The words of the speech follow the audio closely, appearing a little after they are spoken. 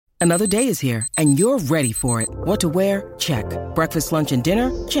Another day is here, and you're ready for it. What to wear? Check. Breakfast, lunch, and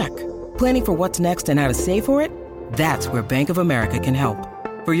dinner? Check. Planning for what's next and how to save for it? That's where Bank of America can help.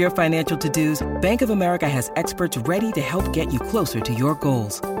 For your financial to-dos, Bank of America has experts ready to help get you closer to your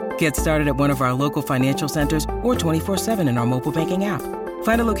goals. Get started at one of our local financial centers or 24/7 in our mobile banking app.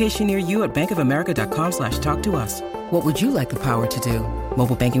 Find a location near you at bankofamerica.com/talktous. What would you like the power to do?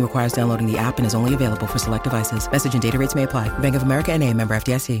 Mobile banking requires downloading the app and is only available for select devices. Message and data rates may apply. Bank of America NA, member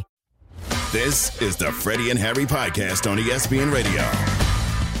FDIC. This is the Freddie and Harry podcast on ESPN Radio.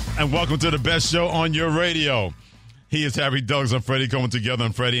 And welcome to the best show on your radio. He is Harry Douglas and Freddie coming together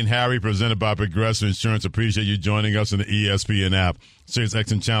on Freddie and Harry, presented by Progressive Insurance. Appreciate you joining us in the ESPN app. Sirius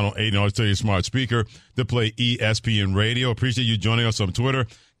XM Channel 8. And always tell your smart speaker to play ESPN Radio. Appreciate you joining us on Twitter.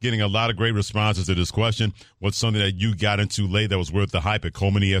 Getting a lot of great responses to this question. What's something that you got into late that was worth the hype at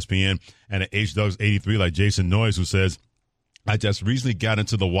Coleman ESPN and at H Douglas 83, like Jason Noyes, who says, I just recently got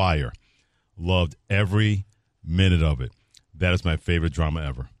into The Wire. Loved every minute of it. That is my favorite drama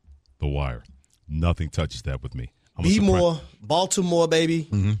ever. The Wire. Nothing touches that with me. Be more Baltimore, baby.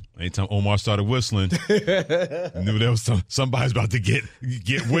 Mm-hmm. Anytime Omar started whistling, I knew there was somebody's about to get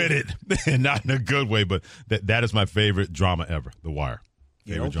with it, and not in a good way. But that is my favorite drama ever. The Wire.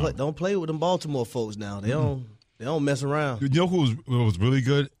 Yeah, don't play with them Baltimore folks now. They don't mess around. You know who was really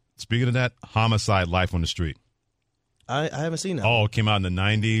good? Speaking of that, Homicide: Life on the Street. I haven't seen that. Oh, it came out in the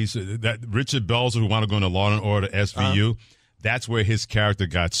 90s. That Richard Belzer, who wanted to go into Law and Order SVU, that's where his character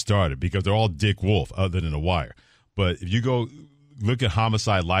got started, because they're all Dick Wolf, other than The Wire. But if you go look at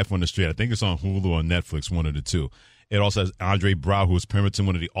Homicide: Life on the Street, I think it's on Hulu or Netflix, one of the two. It also has Andre Braugher, who was Pemberton,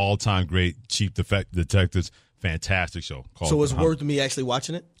 one of the all-time great chief detectives. Fantastic show. So it's worth me actually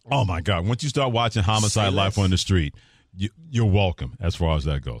watching it? Oh, my God. Once you start watching Homicide: Life on the Street, you're welcome as far as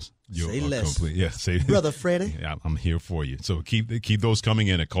that goes. Say less. Brother Freddie. Yeah, I'm here for you. So keep those coming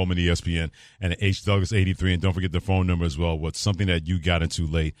in at Coleman ESPN and at H Douglas 83. And don't forget the phone number as well. What's something that you got into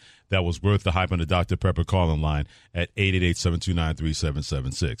late that was worth the hype on the Dr. Pepper call-in line at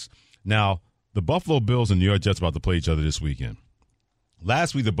 888-729-3776. Now, the Buffalo Bills and New York Jets about to play each other this weekend.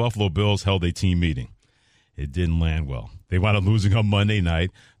 Last week, the Buffalo Bills held a team meeting. It didn't land well. They wound up losing on Monday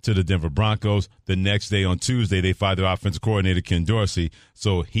night to the Denver Broncos. The next day, on Tuesday, they fired their offensive coordinator, Ken Dorsey,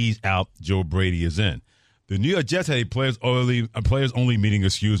 so he's out. Joe Brady is in. The New York Jets had a players-only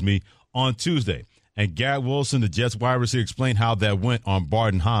meeting, on Tuesday. And Garrett Wilson, the Jets wide receiver, explained how that went on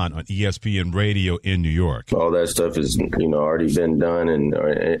Bart and Hahn on ESPN Radio in New York. All that stuff is, already been done and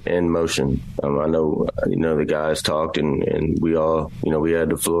in motion. I know, the guys talked and we all, we had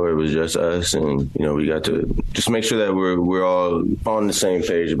the floor. It was just us, and we got to just make sure that we're all on the same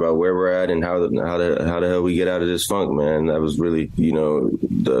page about where we're at and how the hell we get out of this funk, man. That was really,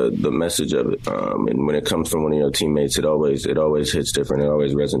 the message of it. And when it comes from one of your teammates, it always hits different. It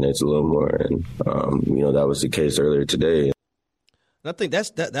always resonates a little more. And that was the case earlier today. And I think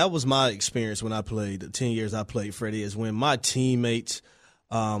that was my experience when I played, the 10 years I played, Freddie, is when my teammates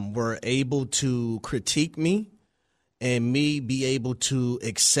were able to critique me and me be able to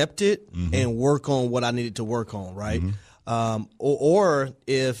accept it and work on what I needed to work on, right? Or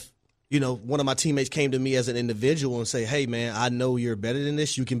if, one of my teammates came to me as an individual and say, hey, man, I know you're better than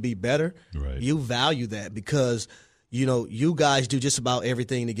this. You can be better. Right. You value that because, you guys do just about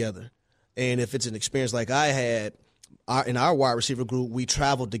everything together. And if it's an experience like I had, in our wide receiver group, we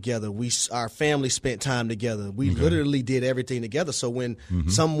traveled together. Our family spent time together. We literally did everything together. So when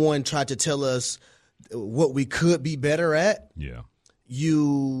someone tried to tell us what we could be better at,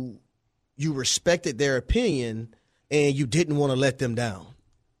 you respected their opinion and you didn't want to let them down.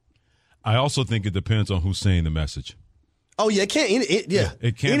 I also think it depends on who's saying the message. Oh, yeah. It can't Any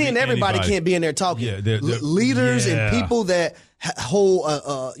and everybody anybody. Can't be in there talking. Yeah, leaders and people that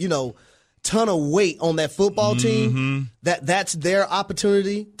hold ton of weight on that football team, that's their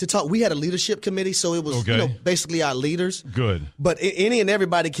opportunity to talk. We had a leadership committee, so it was basically our leaders. Good. But any and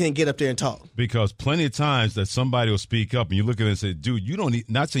everybody can get up there and talk. Because plenty of times that somebody will speak up and you look at it and say, dude, you don't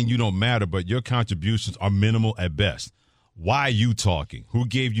not saying you don't matter, but your contributions are minimal at best. Why are you talking? Who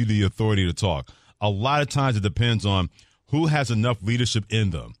gave you the authority to talk? A lot of times it depends on who has enough leadership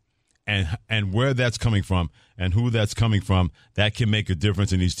in them and where that's coming from and who that's coming from. That can make a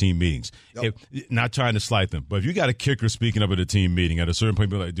difference in these team meetings. Yep. Not trying to slight them, but if you got a kicker speaking up at a team meeting at a certain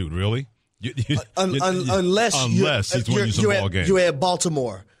point, you're like, dude, really? Unless he's winning you some ball game. You're at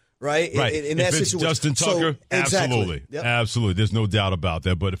Baltimore, right? Right. In that if it's situation. Justin Tucker, absolutely. Yep. Absolutely. There's no doubt about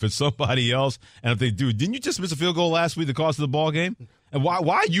that. But if it's somebody else, and if they do, didn't you just miss a field goal last week that cost the ball game? And why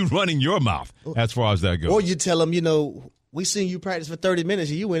are you running your mouth as far as that goes? Or you tell them, we seen you practice for 30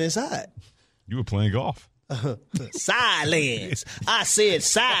 minutes and you went inside. You were playing golf. Silence. I said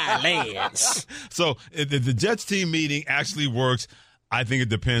silence. So the Jets team meeting actually works. I think it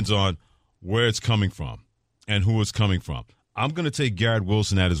depends on where it's coming from and who it's coming from. I'm going to take Garrett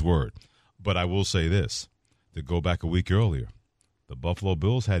Wilson at his word, but I will say this. To go back a week earlier, the Buffalo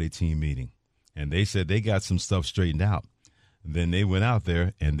Bills had a team meeting, and they said they got some stuff straightened out. Then they went out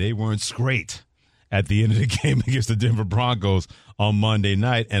there, and they weren't great at the end of the game against the Denver Broncos on Monday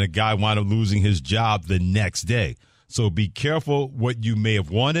night, and a guy wound up losing his job the next day. So be careful what you may have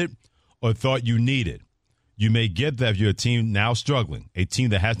wanted or thought you needed. You may get that if you're a team now struggling, a team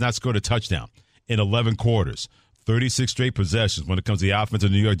that has not scored a touchdown in 11 quarters, 36 straight possessions when it comes to the offense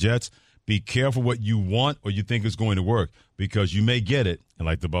of the New York Jets. Be careful what you want or you think is going to work, because you may get it, and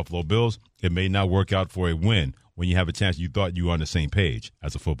like the Buffalo Bills, it may not work out for a win when you have a chance you thought you were on the same page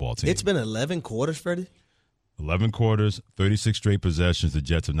as a football team. It's been 11 quarters, Freddie? 11 quarters, 36 straight possessions. The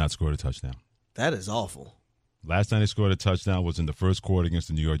Jets have not scored a touchdown. That is awful. Last time they scored a touchdown was in the first quarter against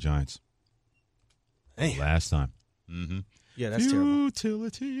the New York Giants. Damn. Last time. Mm-hmm. Yeah, that's terrible.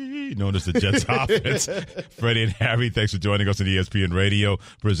 Utility, known as the Jets offense. Freddie and Harry, thanks for joining us on ESPN Radio,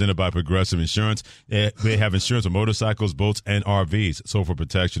 presented by Progressive Insurance. They have insurance on motorcycles, boats, and RVs, so for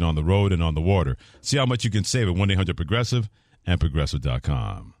protection on the road and on the water. See how much you can save at 1-800-PROGRESSIVE and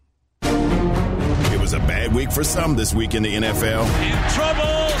Progressive.com. It was a bad week for some this week in the NFL. In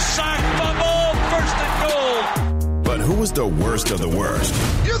trouble, sack, fumble, first and goal. But who was the worst of the worst?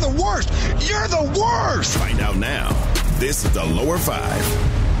 You're the worst. You're the worst. Find out now. This is the Lower Five.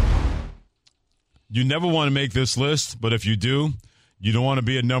 You never want to make this list, but if you do, you don't want to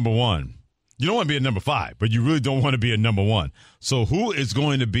be at number one. You don't want to be at number 5, but you really don't want to be at number 1. So who is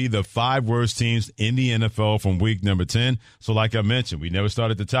going to be the 5 worst teams in the NFL from week number 10? So like I mentioned, we never start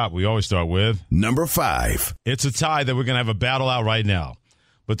at the top. We always start with number 5. It's a tie that we're going to have a battle out right now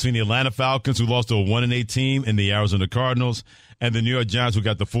between the Atlanta Falcons, who lost to a 1-8 team, and the Arizona Cardinals, and the New York Giants, who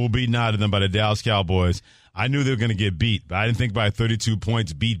got the full beating out of them by the Dallas Cowboys. I knew they were going to get beat, but I didn't think by 32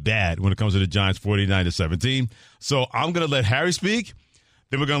 points beat bad when it comes to the Giants 49-17. So I'm going to let Harry speak.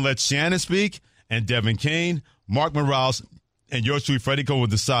 Then we're going to let Shannon speak, and Devin Kane, Mark Morales, and yours truly, Freddie Cohen, will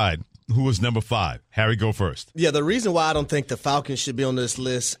decide who is number 5. Harry, go first. Yeah, the reason why I don't think the Falcons should be on this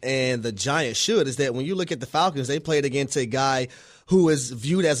list and the Giants should is that when you look at the Falcons, they played against a guy who is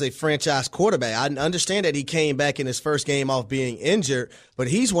viewed as a franchise quarterback. I understand that he came back in his first game off being injured, but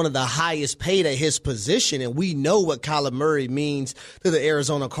he's one of the highest paid at his position, and we know what Kyler Murray means to the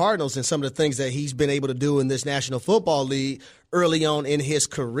Arizona Cardinals and some of the things that he's been able to do in this National Football League early on in his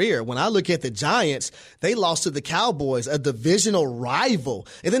career. When I look at the Giants, they lost to the Cowboys, a divisional rival.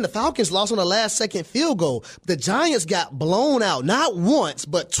 And then the Falcons lost on a last-second field goal. The Giants got blown out, not once,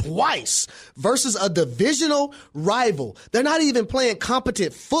 but twice, versus a divisional rival. They're not even playing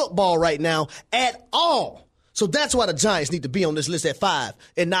competent football right now at all. So that's why the Giants need to be on this list at 5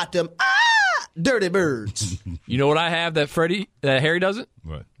 and not them dirty birds. You know what I have that Harry doesn't?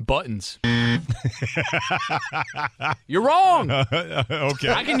 What? Buttons. You're wrong. Okay.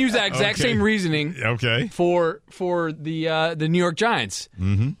 I can use that exact same reasoning. Okay. For the New York Giants.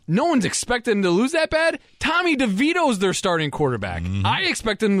 Mm-hmm. No one's expecting them to lose that bad. Tommy DeVito's their starting quarterback. Mm-hmm. I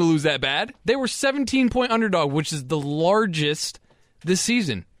expect them to lose that bad. They were 17-point underdog, which is the largest this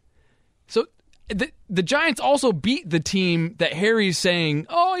season. So the Giants also beat the team that Harry's saying,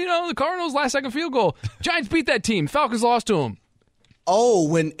 the Cardinals last-second field goal. Giants beat that team. Falcons lost to them. Oh,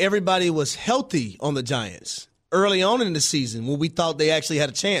 when everybody was healthy on the Giants. Early on in the season, when we thought they actually had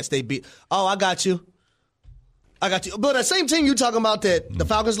a chance, they beat. Oh, I got you. But the same team you talking about that the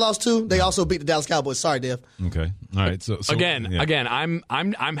Falcons lost to, they also beat the Dallas Cowboys. Sorry, Dev. Okay. All right. So again,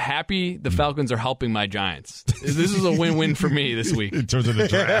 I'm happy the Falcons are helping my Giants. This is a win-win for me this week. In terms of the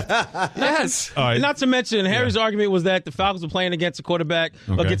draft. Yes. All right. Not to mention, Harry's argument was that the Falcons were playing against a quarterback,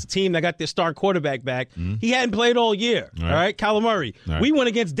 against a team that got their star quarterback back. Mm-hmm. He hadn't played all year. All right. Kyler Murray. All right. We went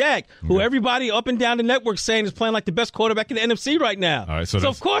against Dak, who everybody up and down the network saying is playing like the best quarterback in the NFC right now. All right, so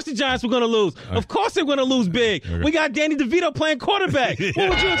of course the Giants were going to lose. Right. Of course they're going to lose big. Okay. We got Danny DeVito playing quarterback. What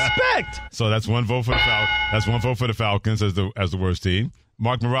would you expect? So that's one vote for the Falcons. That's one vote for the Falcons as the worst team.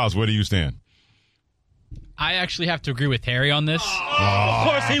 Mark Morales, where do you stand? I actually have to agree with Harry on this. Of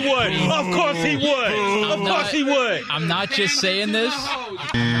course he would. Of course he would. Of course he would. I'm not just saying this.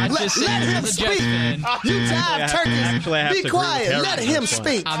 I'm not just saying this as a Jets fan. You jive turkeys. Be quiet. Let him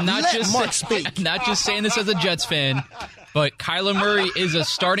speak. I'm not just saying this as a Jets fan. But Kyler Murray is a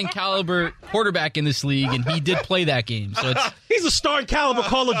starting caliber quarterback in this league, and he did play that game. So he's a starting caliber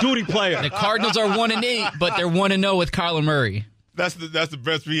Call of Duty player. The Cardinals are 1-8, but they're 1-0 with Kyler Murray. That's the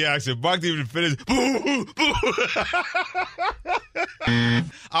best reaction. Mark didn't even finish.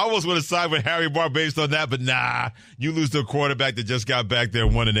 I almost would have sided with Harry Mark based on that, but nah. You lose to a quarterback that just got back there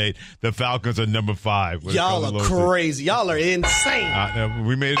 1-8. The Falcons are number 5. Y'all are crazy. Y'all are insane.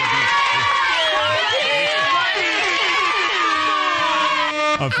 We made it.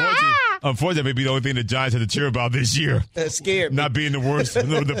 Unfortunately, maybe the only thing the Giants had to cheer about this year. That scared me. Not being the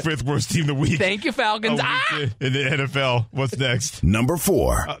 5th worst team of the week. Thank you, Falcons. In the NFL. What's next? Number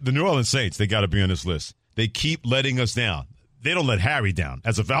 4. The New Orleans Saints, they got to be on this list. They keep letting us down. They don't let Harry down.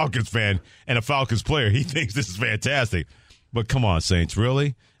 As a Falcons fan and a Falcons player, he thinks this is fantastic. But come on, Saints,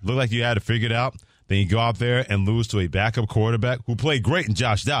 really? Look like you had it figured out. Then you go out there and lose to a backup quarterback who played great in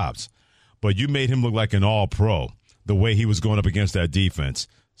Josh Dobbs. But you made him look like an all-pro the way he was going up against that defense.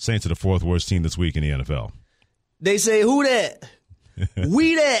 Saints are the 4th worst team this week in the NFL. They say, who that?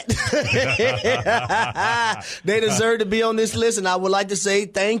 We that. They deserve to be on this list, and I would like to say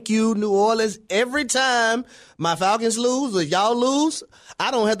thank you, New Orleans. Every time my Falcons lose or y'all lose,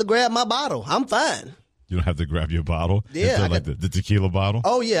 I don't have to grab my bottle. I'm fine. You don't have to grab your bottle? Yeah. The tequila bottle?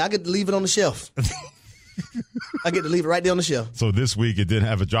 Oh, yeah. I get to leave it on the shelf. I get to leave it right there on the shelf. So this week it didn't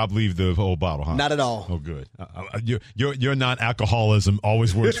have a drop, leave the whole bottle, huh? Not at all. Oh, good. Your non-alcoholism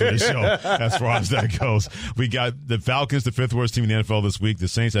always works for this show as far as that goes. We got the Falcons, the 5th worst team in the NFL this week. The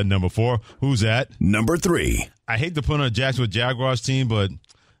Saints at number 4. Who's at? Number 3. I hate to put on a Jacksonville Jaguars team, but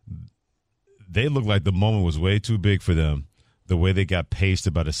they look like the moment was way too big for them, the way they got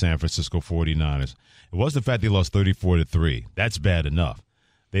pasted by the San Francisco 49ers. It was the fact they lost 34-3. That's bad enough.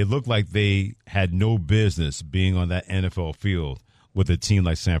 They looked like they had no business being on that NFL field with a team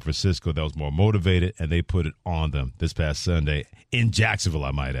like San Francisco that was more motivated, and they put it on them this past Sunday in Jacksonville,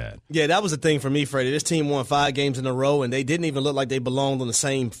 I might add. Yeah, that was the thing for me, Freddie. This team won 5 games in a row, and they didn't even look like they belonged on the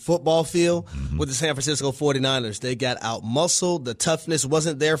same football field with the San Francisco 49ers. They got out-muscled. The toughness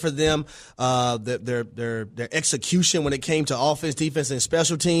wasn't there for them. Their execution when it came to offense, defense, and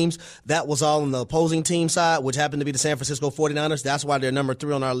special teams, that was all on the opposing team side, which happened to be the San Francisco 49ers. That's why they're number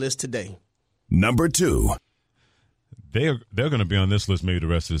 3 on our list today. Number 2. They're going to be on this list maybe the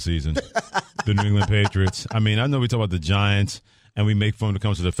rest of the season. The New England Patriots. I mean, I know we talk about the Giants and we make fun when it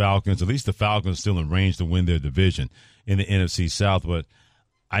comes to the Falcons. At least the Falcons are still in range to win their division in the NFC South. But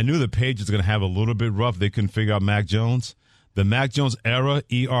I knew the Patriots were going to have a little bit rough. They couldn't figure out Mac Jones. The Mac Jones era,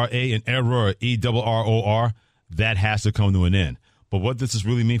 E-R-A, and error, E-R-R-O-R, that has to come to an end. But what does this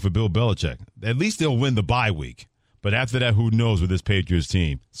really mean for Bill Belichick? At least they'll win the bye week. But after that, who knows with this Patriots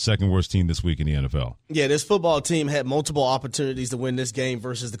team? 2nd worst team this week in the NFL. Yeah, this football team had multiple opportunities to win this game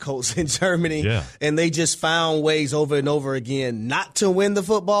versus the Colts in Germany. Yeah. And they just found ways over and over again not to win the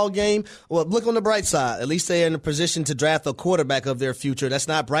football game. Well, look on the bright side. At least they're in a position to draft a quarterback of their future. That's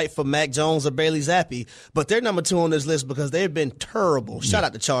not bright for Mac Jones or Bailey Zappi, but they're number 2 on this list because they've been terrible. Shout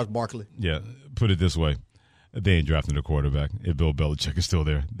out to Charles Barkley. Yeah, put it this way. They ain't drafting a quarterback. If Bill Belichick is still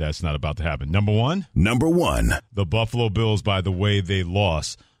there, that's not about to happen. Number 1? Number 1. The Buffalo Bills, by the way, they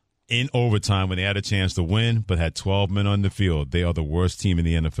lost in overtime when they had a chance to win, but had 12 men on the field. They are the worst team in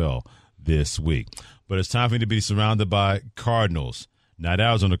the NFL this week. But it's time for me to be surrounded by Cardinals. Not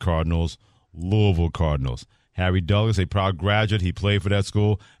Arizona Cardinals, Louisville Cardinals. Harry Douglas, a proud graduate. He played for that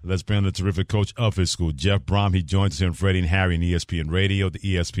school. Let's bring on the terrific coach of his school, Jeff Brom. He joins us here on Freddie and Harry on ESPN Radio, the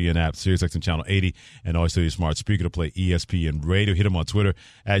ESPN app, SiriusXM Channel 80, and always tell your smart speaker to play ESPN Radio. Hit him on Twitter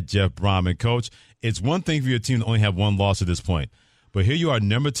at Jeff Brom. And, Coach, it's one thing for your team to only have one loss at this point. But here you are,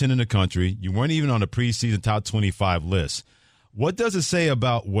 number 10 in the country. You weren't even on the preseason top 25 list. What does it say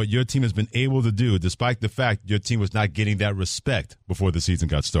about what your team has been able to do, despite the fact your team was not getting that respect before the season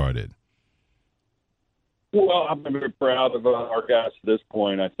got started? Well, I'm very proud of our guys at this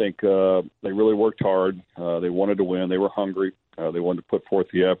point. I think they really worked hard. They wanted to win. They were hungry. They wanted to put forth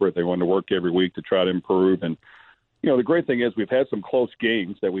the effort. They wanted to work every week to try to improve. And, you know, the great thing is we've had some close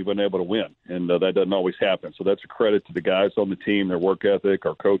games that we've been able to win, and that doesn't always happen. So that's a credit to the guys on the team, their work ethic,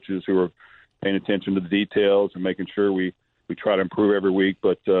 our coaches who are paying attention to the details and making sure we try to improve every week.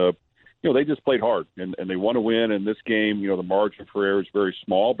 But, you know, they just played hard, and they want to win. In this game, you know, the margin for error is very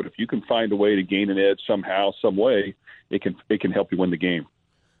small, but if you can find a way to gain an edge somehow, some way, it can help you win the game.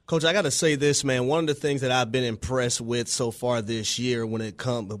 Coach, I got to say this, man. One of the things that I've been impressed with so far this year when it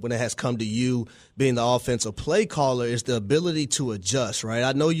has come to you being the offensive play caller is the ability to adjust, right?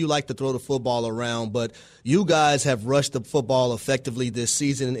 I know you like to throw the football around, but you guys have rushed the football effectively this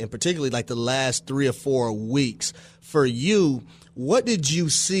season, and particularly like the last 3 or 4 weeks. For you, what did you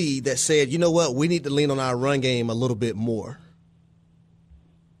see that said, you know what, we need to lean on our run game a little bit more?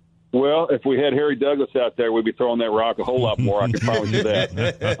 Well, if we had Harry Douglas out there, we'd be throwing that rock a whole lot more. I can promise you that.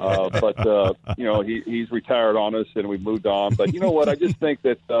 But he's retired on us, and we've moved on. But you know what? I just think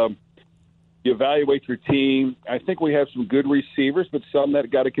that you evaluate your team. I think we have some good receivers, but some that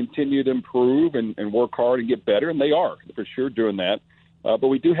got to continue to improve and work hard and get better, and they are for sure doing that. But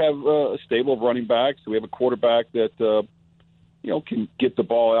we do have a stable of running backs. We have a quarterback that can get the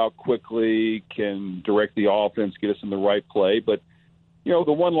ball out quickly, can direct the offense, get us in the right play. But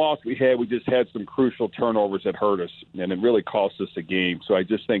the one loss we just had some crucial turnovers that hurt us, and it really cost us a game. So I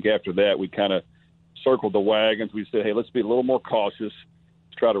just think after that, we kind of circled the wagons. We said, hey, let's be a little more cautious.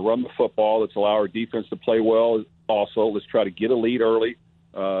 Let's try to run the football. Let's allow our defense to play well also. Let's try to get a lead early.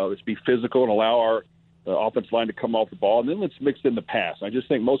 Let's be physical and allow our offensive line to come off the ball. And then let's mix in the pass. I just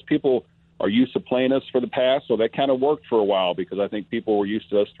think most people are used to playing us for the pass, so that kind of worked for a while because I think people were used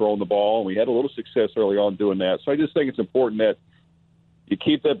to us throwing the ball, and we had a little success early on doing that. So I just think it's important that you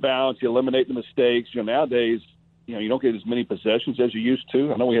keep that balance, you eliminate the mistakes. Nowadays, you don't get as many possessions as you used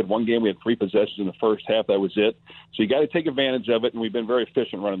to. I know we had one game, we had 3 possessions in the first half. That was it. So you got to take advantage of it, and we've been very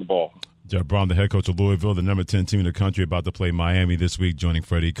efficient running the ball. Jeff Brohm, the head coach of Louisville, the number 10 team in the country, about to play Miami this week, joining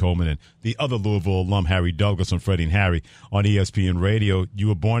Freddie Coleman and the other Louisville alum, Harry Douglas, on Freddie and Harry on ESPN Radio. You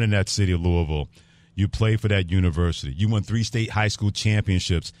were born in that city of Louisville. You played for that university. You won 3 state high school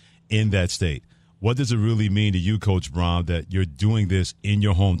championships in that state. What does it really mean to you, Coach Brohm, that you're doing this in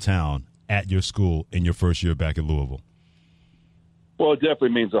your hometown, at your school, in your first year back at Louisville? Well, it definitely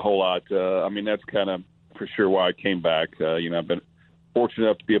means a whole lot. That's kind of for sure why I came back. I've been fortunate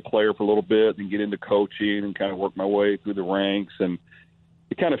enough to be a player for a little bit and get into coaching and kind of work my way through the ranks and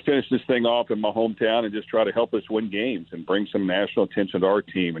to kind of finish this thing off in my hometown and just try to help us win games and bring some national attention to our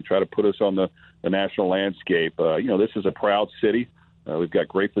team and try to put us on the national landscape. This is a proud city. We've got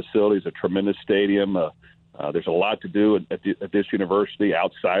great facilities, a tremendous stadium. There's a lot to do at this university,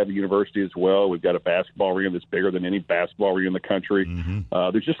 outside of the university as well. We've got a basketball arena that's bigger than any basketball arena in the country.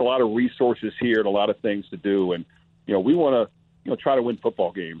 Mm-hmm. There's just a lot of resources here and a lot of things to do. And, we want to, try to win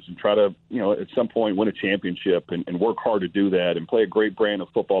football games and try to, at some point win a championship and work hard to do that and play a great brand of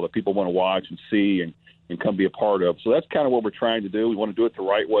football that people want to watch and see and come be a part of. So that's kind of what we're trying to do. We want to do it the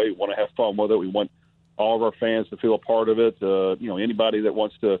right way. We want to have fun with it. We want all of our fans to feel a part of it. Anybody that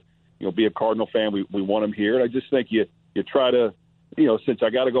wants to, be a Cardinal fan, we want them here. And I just think you try to, since I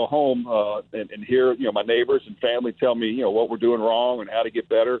got to go home and hear, my neighbors and family tell me, what we're doing wrong and how to get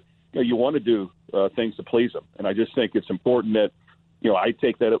better, you want to do things to please them. And I just think it's important that, I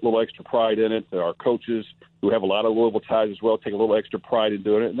take that little extra pride in it. Our coaches, who have a lot of Louisville ties as well, take a little extra pride in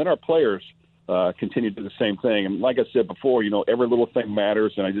doing it. And then our players continue to do the same thing. And like I said before, every little thing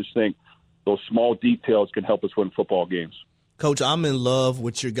matters. And I just think those small details can help us win football games. Coach, I'm in love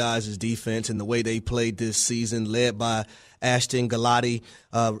with your guys' defense and the way they played this season, led by Ashton Galati.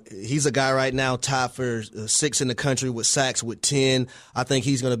 He's a guy right now tied for 6th in the country with sacks with 10. I think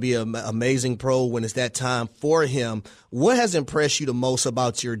he's going to be an amazing pro when it's that time for him. What has impressed you the most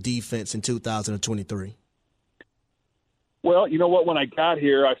about your defense in 2023? Well, you know what? When I got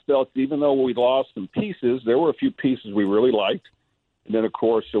here, I felt even though we lost some pieces, there were a few pieces we really liked. And then, of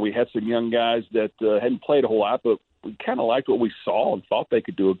course, so we had some young guys that hadn't played a whole lot, but we kind of liked what we saw and thought they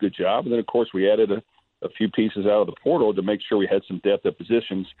could do a good job. And then, of course, we added a few pieces out of the portal to make sure we had some depth at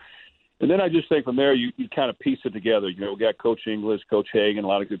positions. And then I just think from there you kind of piece it together. We got Coach Inglis, Coach Hagan, a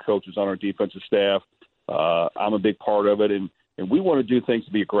lot of good coaches on our defensive staff. I'm a big part of it. And we want to do things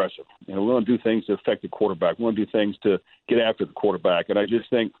to be aggressive. We want to do things to affect the quarterback. We want to do things to get after the quarterback. And I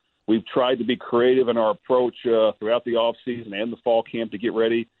just think we've tried to be creative in our approach throughout the offseason and the fall camp to get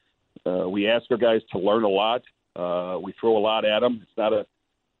ready. We ask our guys to learn a lot. We throw a lot at them. It's not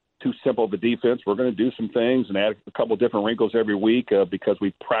too simple of a defense. We're going to do some things and add a couple of different wrinkles every week because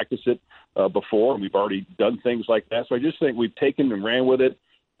we practiced it before, and we've already done things like that. So I just think we've taken and ran with it.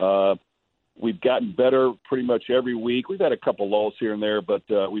 We've gotten better pretty much every week. We've had a couple lulls here and there, but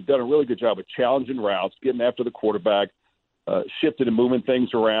we've done a really good job of challenging routes, getting after the quarterback, shifting and moving things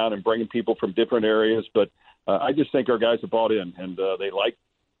around and bringing people from different areas. But I just think our guys have bought in, and they like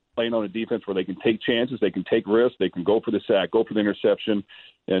playing on a defense where they can take chances, they can take risks, they can go for the sack, go for the interception,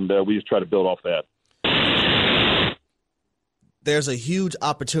 and we just try to build off that. There's a huge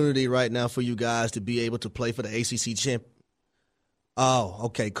opportunity right now for you guys to be able to play for the ACC champ. Oh,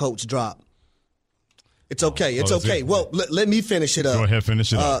 okay, Coach drop. It's okay. It's okay. Well, let me finish it up. Go ahead,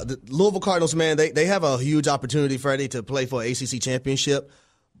 finish it up. The Louisville Cardinals, man, they have a huge opportunity, Freddie, to play for an ACC championship.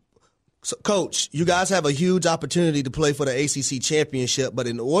 So, Coach, you guys have a huge opportunity to play for the ACC championship, but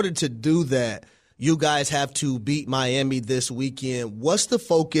in order to do that, you guys have to beat Miami this weekend. What's the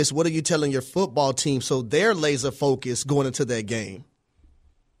focus? What are you telling your football team so they're laser focused going into that game?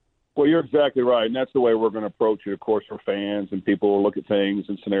 Well, you're exactly right, and that's the way we're going to approach it. Of course, for fans and people will look at things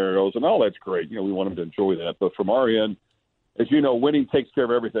and scenarios, and all that's great. You know, we want them to enjoy that. But from our end, as you know, winning takes care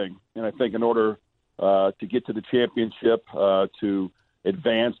of everything. And I think in order to get to the championship, to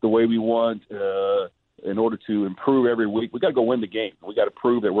advance the way we want, in order to improve every week, we got to go win the game. We got to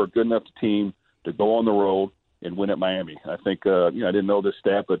prove that we're a good enough team to go on the road and win at Miami. I think, I didn't know this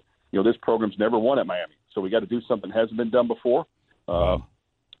stat, but, this program's never won at Miami. So we got to do something that hasn't been done before.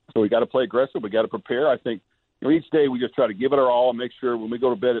 So we got to play aggressive. We got to prepare. I think, each day we just try to give it our all and make sure when we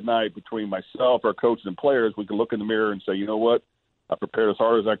go to bed at night, between myself, our coaches, and players, we can look in the mirror and say, you know what, I prepared as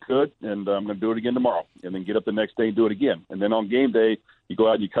hard as I could, and I'm going to do it again tomorrow, and then get up the next day and do it again. And then on game day, you go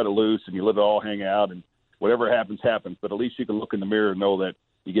out and you cut it loose and you let it all hang out, and whatever happens, happens. But at least you can look in the mirror and know that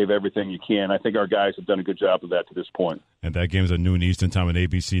you gave everything you can. I think our guys have done a good job of that to this point. And that game is at noon Eastern time on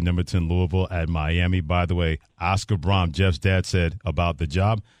ABC, number 10 Louisville at Miami. By the way, Oscar Brahm, Jeff's dad, said about the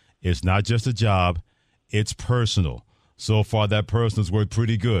job, it's not just a job, it's personal. So far, that personal's worked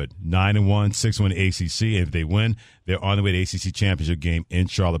pretty good. 9-1, 6-1 ACC. And if they win, they're on the way to ACC championship game in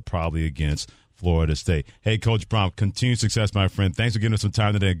Charlotte, probably against Florida State. Hey, Coach Brahm, continued success, my friend. Thanks for giving us some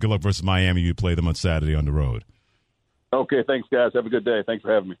time today. Good luck versus Miami. You play them on Saturday on the road. Okay, thanks, guys. Have a good day. Thanks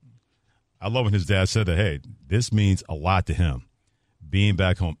for having me. I love when his dad said that, hey, this means a lot to him, being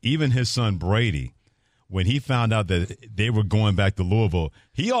back home. Even his son, Brady, when he found out that they were going back to Louisville,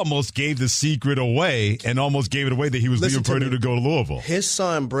 he almost gave the secret away and almost gave it away that he was leaving Purdue to go to Louisville. His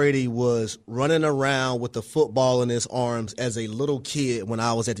son Brady was running around with the football in his arms as a little kid when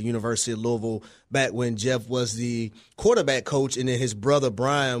I was at the University of Louisville, back when Jeff was the quarterback coach and then his brother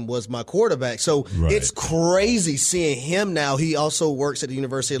Brian was my quarterback. So It's crazy seeing him now. He also works at the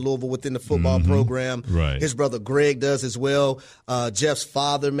University of Louisville within the football program. Right. His brother Greg does as well. Jeff's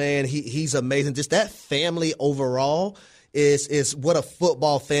father, man, he's amazing. Just that family overall is what a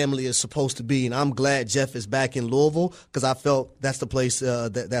football family is supposed to be. And I'm glad Jeff is back in Louisville because I felt that's the place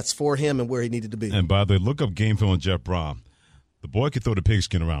that's for him and where he needed to be. And by the way, look up game film on Jeff Brahm. The boy can throw the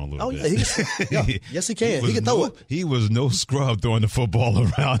pigskin around a little bit. Yes, he can. He can throw it. He was no scrub throwing the football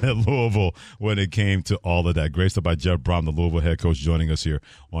around at Louisville when it came to all of that. Great stuff by Jeff Brahm, the Louisville head coach, joining us here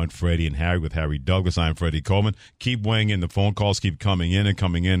on Freddie and Harry with Harry Douglas. I'm Freddie Coleman. Keep weighing in. The phone calls keep coming in and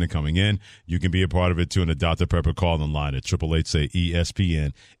coming in and coming in. You can be a part of it, too, in the Dr. Pepper call-in line at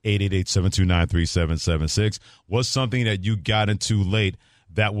 888-SAY-ESPN, 888-729-3776. What's something that you got into late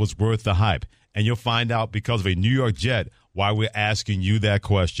that was worth the hype? And you'll find out because of a New York Jet why we're asking you that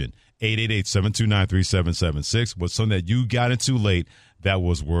question. 888-729-3776. What's something that you got into late that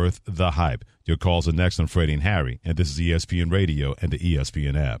was worth the hype? Your calls are next on Freddie and Harry, and this is ESPN Radio and the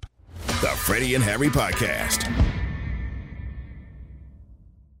ESPN app. The Freddie and Harry Podcast.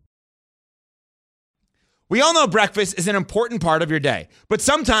 We all know breakfast is an important part of your day, but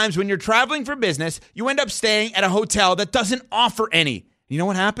sometimes when you're traveling for business, you end up staying at a hotel that doesn't offer any. You know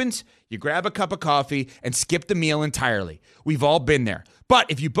what happens? You grab a cup of coffee and skip the meal entirely. We've all been there. But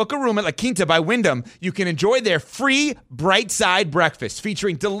if you book a room at La Quinta by Wyndham, you can enjoy their free Bright Side breakfast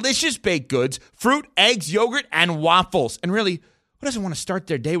featuring delicious baked goods, fruit, eggs, yogurt, and waffles. And really, who doesn't want to start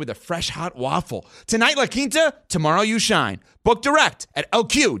their day with a fresh hot waffle? Tonight, La Quinta, tomorrow you shine. Book direct at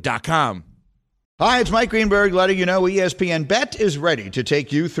LQ.com. Hi, it's Mike Greenberg letting you know ESPN Bet is ready to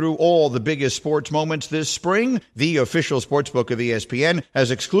take you through all the biggest sports moments this spring. The official sportsbook of ESPN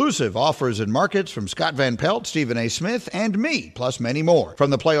has exclusive offers and markets from Scott Van Pelt, Stephen A. Smith, and me, plus many more. From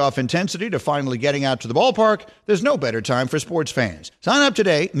the playoff intensity to finally getting out to the ballpark, there's no better time for sports fans. Sign up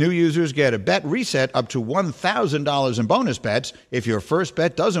today. New users get a bet reset up to $1,000 in bonus bets if your first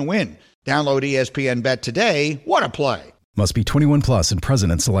bet doesn't win. Download ESPN Bet today. What a play. Must be 21 plus and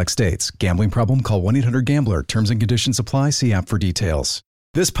present in select states. Gambling problem? Call 1-800-GAMBLER. Terms and conditions apply. See app for details.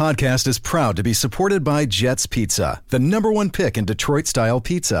 This podcast is proud to be supported by Jets Pizza, the #1 pick in Detroit-style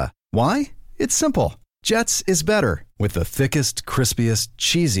pizza. Why? It's simple. Jets is better. With the thickest, crispiest,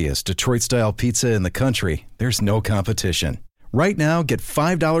 cheesiest Detroit-style pizza in the country, there's no competition. Right now, get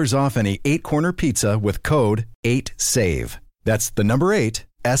 $5 off any 8-corner pizza with code 8SAVE. That's the number 8,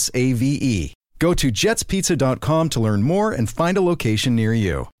 SAVE. Go to jetspizza.com to learn more and find a location near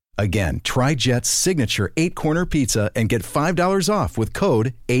you. Again, try Jet's signature 8-corner pizza and get $5 off with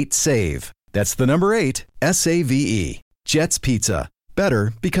code 8SAVE. That's the number 8, SAVE. Jet's Pizza.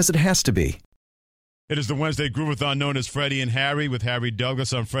 Better because it has to be. It is the Wednesday Groovathon known as Freddie and Harry with Harry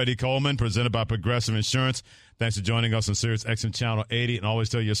Douglas. I'm Freddie Coleman, presented by Progressive Insurance. Thanks for joining us on Sirius XM Channel 80, and always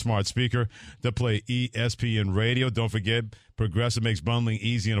tell your smart speaker to play ESPN Radio. Don't forget, Progressive makes bundling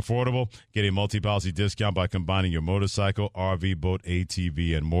easy and affordable. Get a multi-policy discount by combining your motorcycle, RV, boat,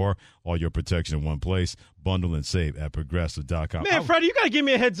 ATV, and more. All your protection in one place. Bundle and save at Progressive.com. Man, Freddie, you got to give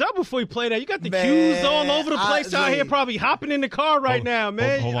me a heads up before you play that. You got the cues all over the place out here, probably hopping in the car right now,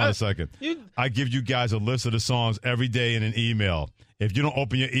 man. Hold on a second. I give you guys a list of the songs every day in an email. If you don't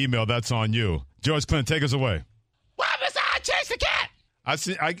open your email, that's on you. George Clinton, take us away. What was I? Chase the cat.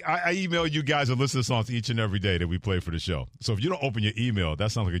 I email you guys a list of songs each and every day that we play for the show. So if you don't open your email,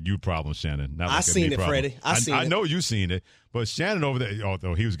 that sounds like a you problem, Shannon. Not like I seen it, Freddie. I know you seen it, but Shannon over there,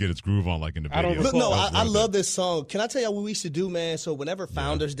 although he was getting his groove on like in the video. I love this song. Can I tell you what we used to do, man? So whenever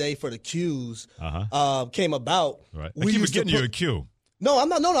Founders Day for the Qs came about, we used to getting you a Q. No, I'm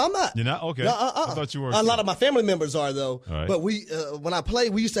not. No, I'm not. You're not? Okay. I thought you were. A lot of my family members are, though. Right. But we, when I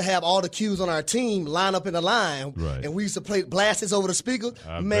played, we used to have all the Qs on our team line up in a line. Right. And we used to play blasts over the speaker.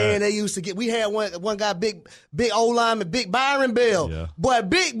 Man, they used to get, we had one guy, big old lineman, Big Byron Bell. Yeah. Boy,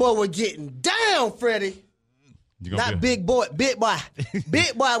 Big Boy was getting down, Freddie. Not Big Boy, Big Boy.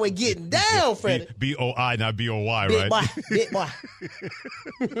 Big Boy was getting down, Freddie. B-O-I, not B-O-Y, Big right? Big Boy.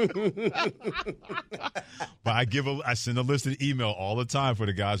 But I send a listed email all the time for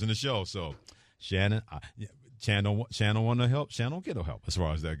the guys in the show. So, Shannon, Shannon want to help. Shannon don't get no help as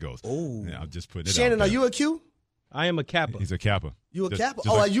far as that goes. Oh, yeah, I'm just putting it Shannon, out there. are you a Q? I am a Kappa. He's a Kappa. You a Kappa?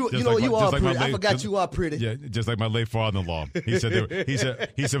 You are pretty. I forgot you are pretty. Yeah, just like my late father-in-law. He said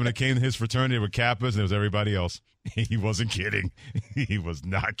when it came to his fraternity, there were Kappas and there was everybody else. He wasn't kidding. He was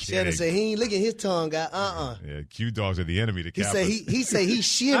not kidding. Shannon said he ain't licking his tongue out. Yeah, Q dogs are the enemy to Kappas. He said he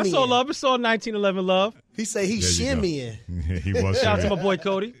shimmying. I saw love. I saw 1911 Love. He said he shimmying. He was. Shout out to my boy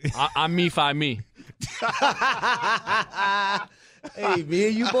Cody. I'm me. Hey, me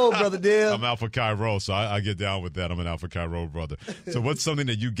and you both, Brother Dale. I'm Alpha Chi Rho, so I get down with that. I'm an Alpha Chi Rho brother. So what's something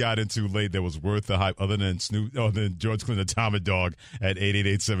that you got into late that was worth the hype other than George Clinton, Atomic Dog at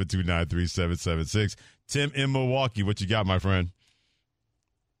 888-729-3776? Tim in Milwaukee, what you got, my friend?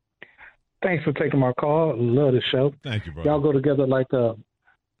 Thanks for taking my call. Love the show. Thank you, brother. Y'all go together like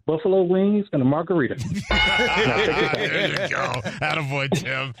buffalo wings and a margarita. There you go. Attaboy,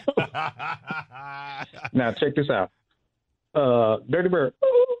 Tim. Now, check this out. Dirty Bird.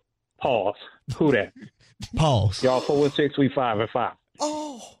 Pause. Who that? Pause. Y'all 416, we 5 and 5.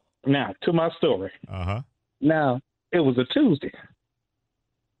 Oh. Now, to my story. Uh-huh. Now, it was a Tuesday.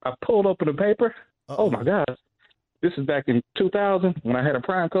 I pulled open the paper. Oh, my God. This is back in 2000 when I had a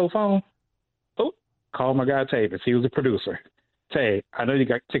Primeco phone. Oh, called my guy Tavis. He was a producer. Tay, I know you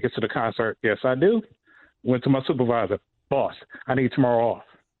got tickets to the concert. Yes, I do. Went to my supervisor. Boss, I need tomorrow off.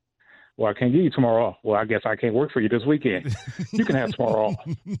 Well, I can't give you tomorrow off. Well, I guess I can't work for you this weekend. You can have tomorrow off.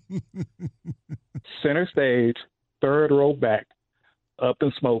 Center stage, third row back, Up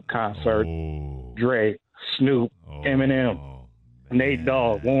in Smoke concert. Oh. Dre, Snoop, Eminem, Nate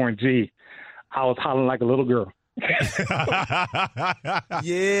Dogg, Warren G. I was hollering like a little girl.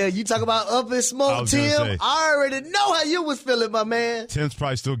 Yeah, you talk about Up in Smoke, Tim. I already know how you was feeling, my man. Tim's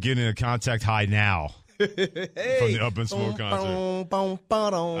probably still getting a contact high now. Hey. From the Up in Smoke concert.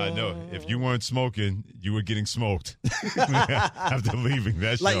 I know. If you weren't smoking, you were getting smoked after leaving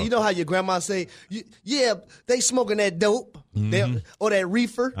that show. Like, you know how your grandma say, yeah, they smoking that dope or that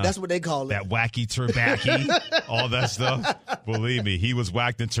reefer. That's what they call it. That wacky turbaccy, all that stuff. Believe me, he was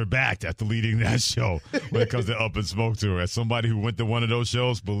whacked and turbacked after leading that show when it comes to Up in Smoke tour. As somebody who went to one of those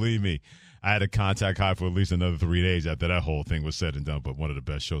shows, believe me, I had a contact high for at least another 3 days after that whole thing was said and done. But one of the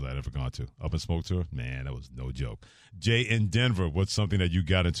best shows I'd ever gone to. Up in Smoke tour, man, that was no joke. Jay in Denver, what's something that you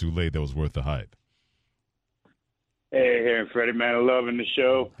got into late that was worth the hype? Hey, here, Freddie, man. I'm loving the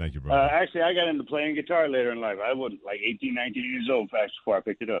show. Thank you, brother. Actually, I got into playing guitar later in life. I was like 18, 19 years old fast before I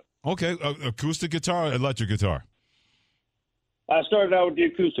picked it up. Okay, acoustic guitar or electric guitar? I started out with the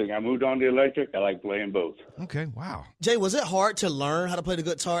acoustic. I moved on to electric. I like playing both. Okay, wow. Jay, was it hard to learn how to play the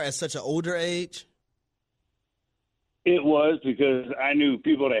guitar at such an older age? It was, because I knew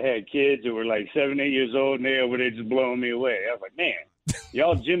people that had kids that were like 7, 8 years old, and they were there just blowing me away. I was like, man,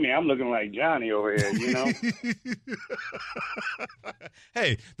 y'all Jimmy, I'm looking like Johnny over here, you know?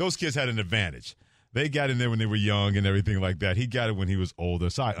 Hey, those kids had an advantage. They got in there when they were young and everything like that. He got it when he was older,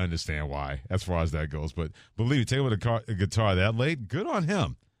 so I understand why, as far as that goes. But believe me, take with a guitar that late, good on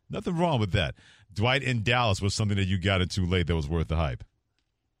him. Nothing wrong with that. Dwight in Dallas was something that you got into late that was worth the hype.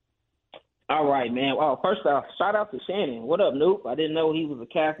 All right, man. Well, first off, shout out to Shannon. What up, Noop? I didn't know he was a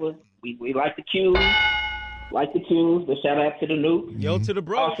Catholic. We like the Q's. Like the Q's. The shout out to the Noop. Yo to the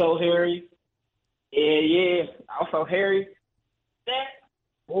bro. Also, Harry. Yeah. Also, Harry. That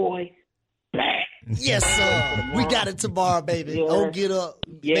boy back. Yes, sir. We got it tomorrow, baby. Yeah. Oh, get up.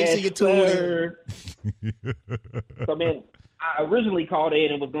 Yes, Make sure you tune in. So, man, I originally called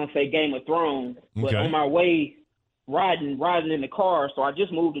in and was going to say Game of Thrones, but on my way riding in the car, so I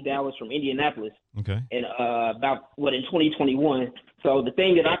just moved to Dallas from Indianapolis. Okay. And in 2021. So the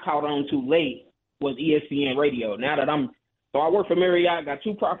thing that I caught on to late was ESPN Radio. Now that I work for Marriott, got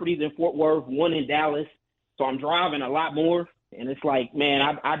 2 properties in Fort Worth, 1 in Dallas. So I'm driving a lot more, and it's like, man,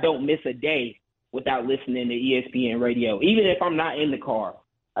 I don't miss a day without listening to ESPN Radio. Even if I'm not in the car,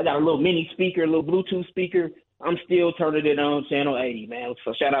 I got a little mini speaker, a little Bluetooth speaker. I'm still turning it on channel 80, man.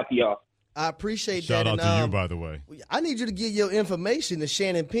 So shout out to y'all. I appreciate Shout that. Shout out to you, by the way. I need you to give your information to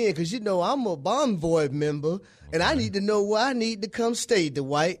Shannon Penn because, you know, I'm a Bonvoy member, and I need to know where I need to come stay,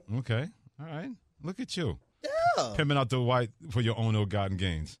 Dwight. Okay. All right. Look at you. Yeah. Pimping out Dwight for your own ill-gotten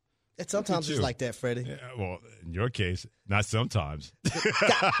gains. And sometimes it's like that, Freddie. Yeah, well, in your case, not sometimes.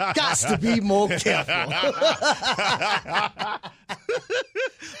 Got to be more careful.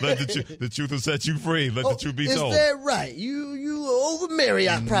 Let the truth will set you free. Let the truth be told. Is that right? You over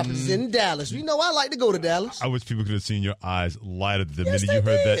Marriott properties in Dallas. You know I like to go to Dallas. I wish people could have seen your eyes light up the minute you heard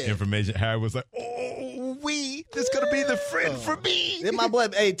that information. Harry was like, "Oh, this gonna be the friend for me." Then my boy,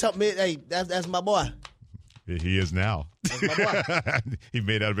 that's my boy. He is now. That's my boy. He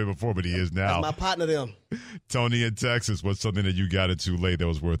made out of it before, but he is now. That's my partner, them. Tony in Texas, what's something that you got into late that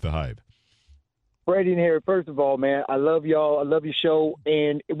was worth the hype? Freddie and Harry, first of all, man, I love y'all. I love your show.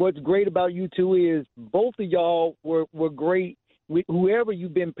 And what's great about you two is both of y'all were great with whoever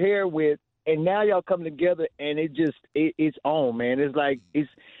you've been paired with, and now y'all come together, and it's on, man. It's like it's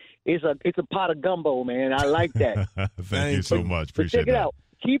a pot of gumbo, man. I like that. Thank you so much. Appreciate check it out.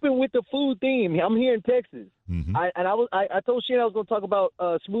 Keeping with the food theme, I'm here in Texas. Mm-hmm. I told Shannon I was going to talk about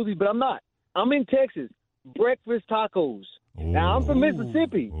smoothies, but I'm not. I'm in Texas. Breakfast tacos. Now, I'm from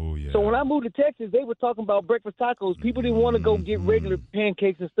Mississippi. So when I moved to Texas, they were talking about breakfast tacos. People didn't want to go get regular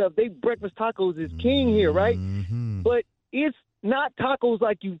pancakes and stuff. Breakfast tacos is king here, right? Mm-hmm. But it's not tacos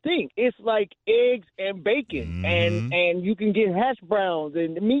like you think. It's like eggs and bacon, and you can get hash browns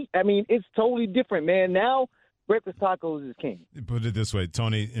and meat. I mean, it's totally different, man. Now, breakfast tacos is king. Put it this way,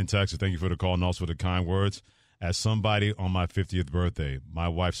 Tony in Texas, thank you for the call and also for the kind words. As somebody on my 50th birthday, my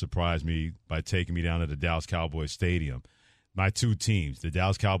wife surprised me by taking me down to the Dallas Cowboys Stadium. My 2 teams, the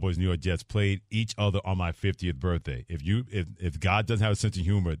Dallas Cowboys, New York Jets, played each other on my 50th birthday. If God doesn't have a sense of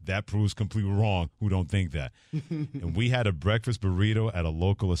humor, that proves completely wrong who don't think that. And we had a breakfast burrito at a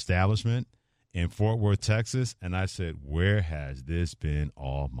local establishment in Fort Worth, Texas, and I said, where has this been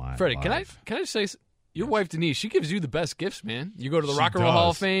all my Freddie, life? can I say, your wife Denise, she gives you the best gifts, man. You go to the Rock and Roll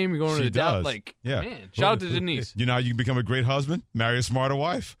Hall of Fame, you're going to the Dallas, man. Shout out to Denise. You know how you can become a great husband? Marry a smarter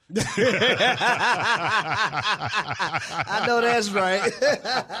wife. I know that's right.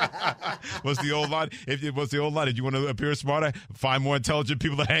 What's the old line? If you want to appear smarter, find more intelligent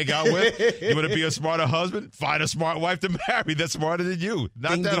people to hang out with. You want to be a smarter husband? Find a smart wife to marry that's smarter than you.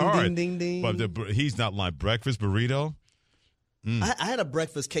 Not ding, that ding, hard. Ding, ding, ding. But he's not lying. Breakfast burrito. I had a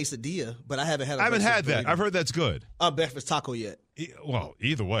breakfast quesadilla, but I haven't had I haven't had that. burrito. I've heard that's good. Breakfast taco yet. Well,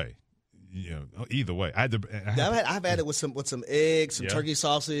 either way. I've had it with some eggs, some turkey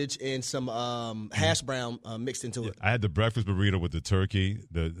sausage, and some hash brown mixed into it. I had the breakfast burrito with the turkey,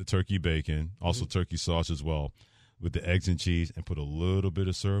 the turkey bacon, also turkey sauce as well, with the eggs and cheese, and put a little bit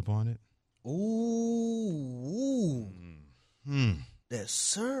of syrup on it. Ooh. That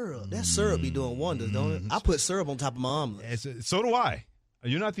syrup be doing wonders, don't it? I put syrup on top of my omelet. So do I.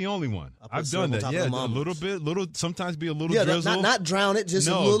 You're not the only one. I've done that. Yeah, a little bit, sometimes be a little drizzle. Not drown it, just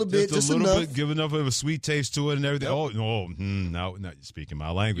a little bit, just enough. Bit, give enough of a sweet taste to it and everything. Yep. Now speaking my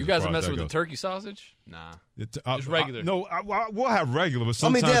language. You guys are messing with the turkey sausage? Nah, just regular. We'll have regular, but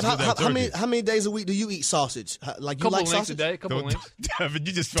sometimes Deb, how many days a week do you eat sausage? Like you couple like links sausage? a day, couple links. Devin,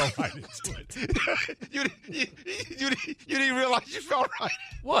 you just fell right into it. you didn't realize you fell right.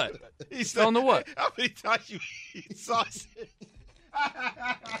 What? He fell into what? How many times you eat sausage?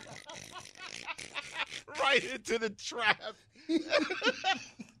 Right into the trap.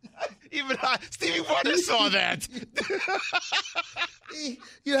 Even Stevie Wonder saw that.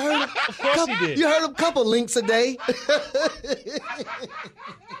 You heard him. Of course he did. You heard him couple links a day.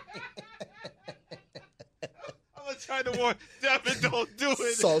 I'm trying to warn Devin, don't do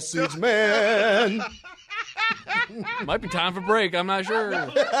it. Sausage man. Might be time for break. I'm not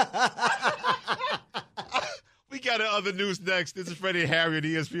sure. We got other news next. This is Freddie and Harry at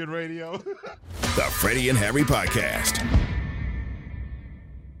ESPN Radio. The Freddie and Harry Podcast.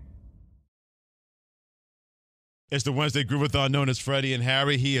 It's the Wednesday Groovathon known as Freddie and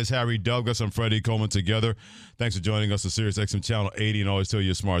Harry. He is Harry Douglas. I'm Freddie Coleman together. Thanks for joining us on Sirius XM Channel 80, and always tell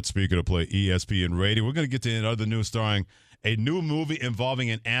your smart speaker to play ESPN Radio. We're going to get to another news starring a new movie involving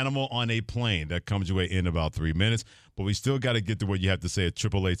an animal on a plane. That comes your way in about 3 minutes. But we still got to get to what you have to say at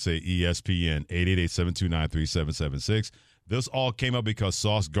 888-SAY-ESPN, 888-729-3776. This all came up because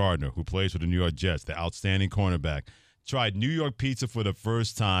Sauce Gardner, who plays for the New York Jets, the outstanding cornerback, tried New York pizza for the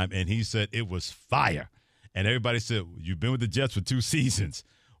first time, and he said it was fire. And everybody said, you've been with the Jets for 2 seasons.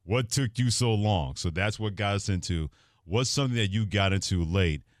 What took you so long? So that's what got us into what's something that you got into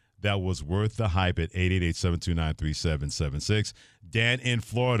late that was worth the hype at 888-729-3776. Dan in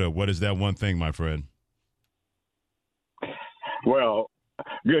Florida, what is that one thing, my friend? Well,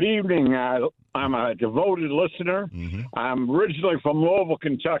 good evening. I'm a devoted listener. Mm-hmm. I'm originally from Louisville,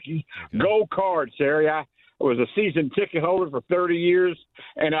 Kentucky. Okay. Go Cards, Harry. I was a season ticket holder for 30 years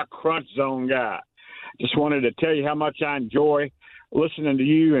and a crunch zone guy. Just wanted to tell you how much I enjoy listening to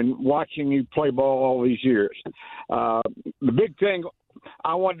you and watching you play ball all these years. The big thing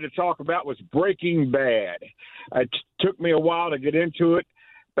I wanted to talk about was Breaking Bad. It took me a while to get into it,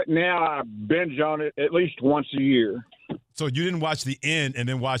 but now I binge on it at least once a year. So you didn't watch the end and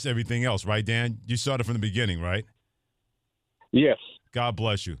then watch everything else, right, Dan? You started from the beginning, right? Yes. God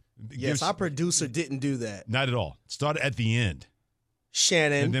bless you. Yes, our producer didn't do that. Not at all. Started at the end.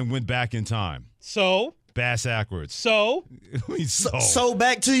 Shannon. And then went back in time. So? Bass backwards. So? So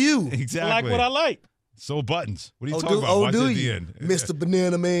back to you. Exactly. I like what I like. So buttons. What are you talking about? Watch do at the you, end. Mr.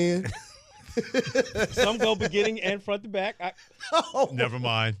 Banana Man? Some go beginning and front to back. Never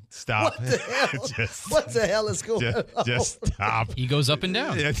mind. Stop. What the hell? What the hell is going on? Just stop. He goes up and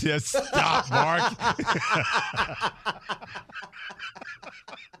down. Yeah, just stop, Mark.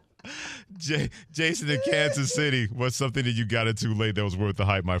 Jason in Kansas City, what's something that you got into late that was worth the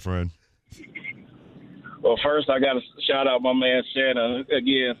hype, my friend? Well, first I got to shout out my man Shannon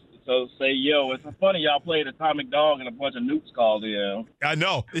again. So say, yo, it's funny y'all played Atomic Dog and a bunch of nukes called in. I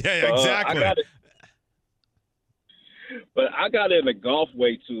know. Yeah, exactly. But I got into golf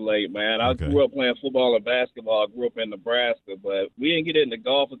way too late, man. I grew up playing football and basketball. I grew up in Nebraska, but we didn't get into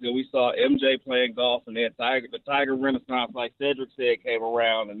golf until we saw MJ playing golf, and then the Tiger Renaissance, like Cedric said, came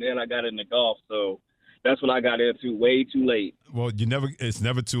around, and then I got into golf. So that's what I got into way too late. Well, it's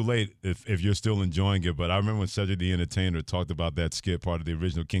never too late if you're still enjoying it. But I remember when Cedric the Entertainer talked about that skit, part of the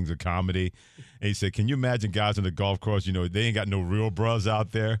original Kings of Comedy. And he said, can you imagine guys on the golf course, they ain't got no real bros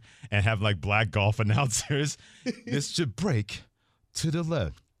out there and have like black golf announcers. This should break to the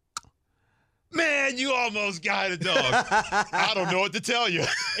left. Man, you almost got it, dog. I don't know what to tell you.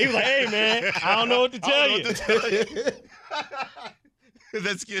 He was like, hey, man, I don't know what to tell you.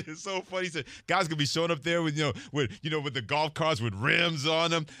 That skit is so funny. He said, guys could be showing up there with the golf carts with rims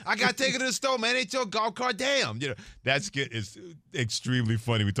on them. I got taken to the store, man. Ain't your golf cart, damn. That skit is extremely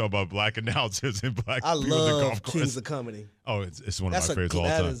funny. We talk about black announcers and black people in the golf love carts. Kings of Comedy. Oh, it's one of my favorites all the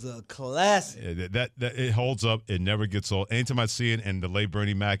time. time. That is a classic. Yeah, that it holds up. It never gets old. Anytime I see it and the late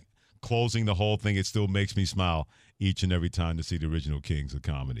Bernie Mac closing the whole thing, it still makes me smile each and every time to see the original Kings of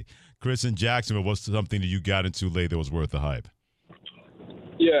Comedy. Chris in Jacksonville, what's something that you got into late that was worth the hype?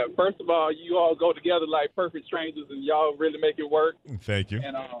 Yeah, first of all, you all go together like perfect strangers, and y'all really make it work. Thank you.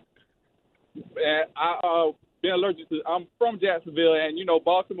 And I been allergic to. I'm from Jacksonville, and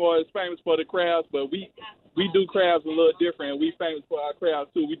Baltimore is famous for the crabs, but we do crabs a little different. We famous for our crabs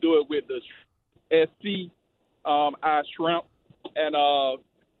too. We do it with the SC, our shrimp, and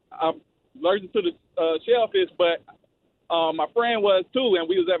I'm allergic to the shellfish, but my friend was too, and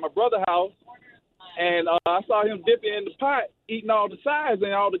we was at my brother's house. And I saw him dipping in the pot, eating all the sides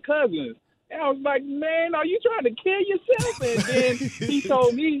and all the cousins. And I was like, man, are you trying to kill yourself? And then he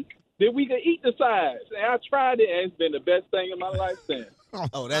told me that we could eat the sides. And I tried it, and it's been the best thing in my life since.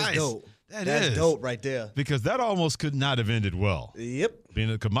 Oh, that's nice. dope. That's dope right there. Because that almost could not have ended well. Yep.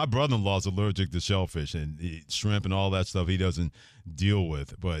 Because my brother-in-law is allergic to shellfish and shrimp and all that stuff he doesn't deal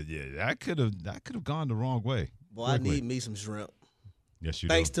with. But, yeah, that could have gone the wrong way. Boy, I need me some shrimp. Yes, you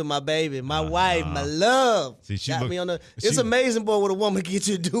Thanks do. to my baby, my wife, my love. See, she got looked, me on the. It's amazing, boy, what a woman can get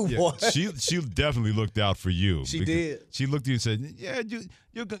you to do, boy. She definitely looked out for you. She did. She looked at you and said, "Yeah,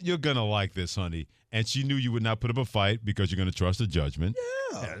 you're gonna like this, honey." And she knew you would not put up a fight because you're gonna trust the judgment.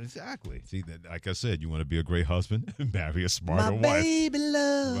 Yeah, exactly. See, like I said, you want to be a great husband, marry a smarter wife. My baby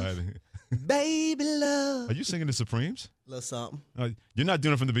love. Baby love. Are you singing the Supremes? A little something. You're not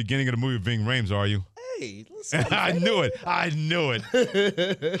doing it from the beginning of the movie Ving Rhames, are you? Hey, listen. I knew it.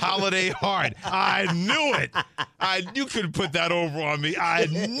 Holiday Heart. I knew it. You couldn't put that over on me. I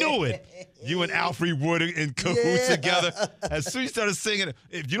knew it. You and Alfre Wood in cahoots together. As soon as you started singing it,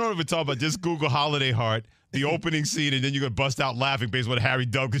 if you don't even talk about, just Google Holiday Heart, the opening scene, and then you're going to bust out laughing based on what Harry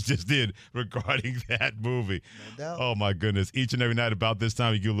Douglas just did regarding that movie. No doubt. Oh, my goodness. Each and every night about this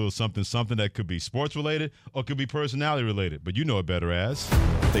time, you get a little something that could be sports-related or could be personality-related, but you know it better as.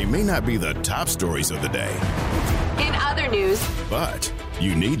 They may not be the top stories of the day. In other news. But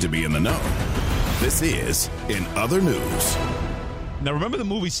you need to be in the know. This is In Other News. Now, remember the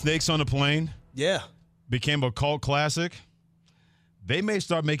movie Snakes on a Plane? Yeah. Became a cult classic. They may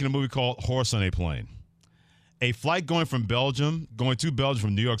start making a movie called Horse on a Plane. A flight going to Belgium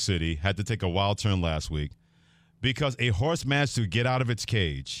from New York City had to take a wild turn last week because a horse managed to get out of its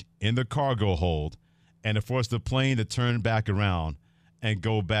cage in the cargo hold and it forced the plane to turn back around and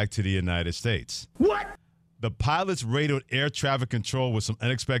go back to the United States. What? The pilots radioed air traffic control with some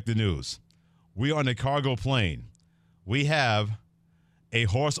unexpected news. We are on a cargo plane. We have a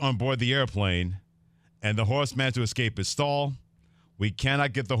horse on board the airplane, and the horse managed to escape its stall. We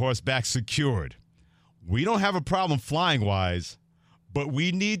cannot get the horse back secured. We don't have a problem flying-wise, but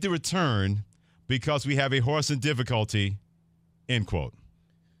we need to return because we have a horse in difficulty, end quote.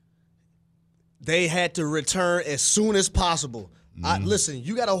 They had to return as soon as possible. Listen,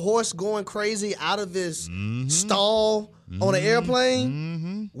 you got a horse going crazy out of his stall on an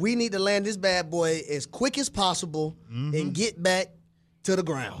airplane. We need to land this bad boy as quick as possible and get back to the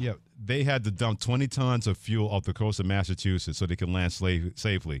ground. Yeah, they had to dump 20 tons of fuel off the coast of Massachusetts so they could land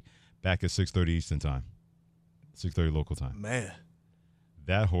safely back at 6:30 Eastern time, 6:30 local time. Man.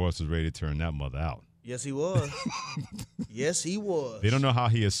 That horse was ready to turn that mother out. Yes, he was. Yes, he was. They don't know how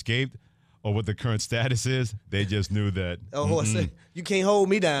he escaped or what the current status is. They just knew that. Oh, horse, you can't hold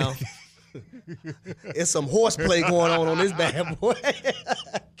me down. It's some horseplay going on this bad boy.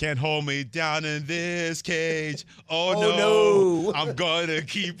 Can't hold me down in this cage. Oh no. I'm going to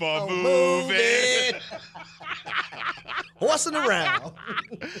keep on moving. Horsing around.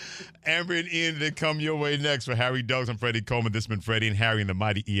 Amber and Ian, they come your way next for Harry Douglas and Freddie Coleman. This has been Freddie and Harry and the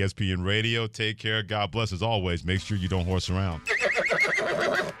mighty ESPN Radio. Take care. God bless as always. Make sure you don't horse around.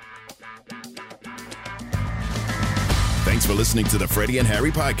 Thanks for listening to the Freddie and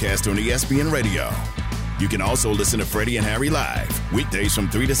Harry podcast on ESPN Radio. You can also listen to Freddie and Harry live weekdays from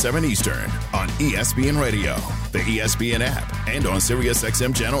 3 to 7 Eastern on ESPN Radio, the ESPN app, and on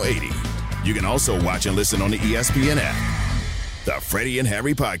SiriusXM Channel 80. You can also watch and listen on the ESPN app. The Freddie and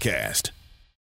Harry podcast.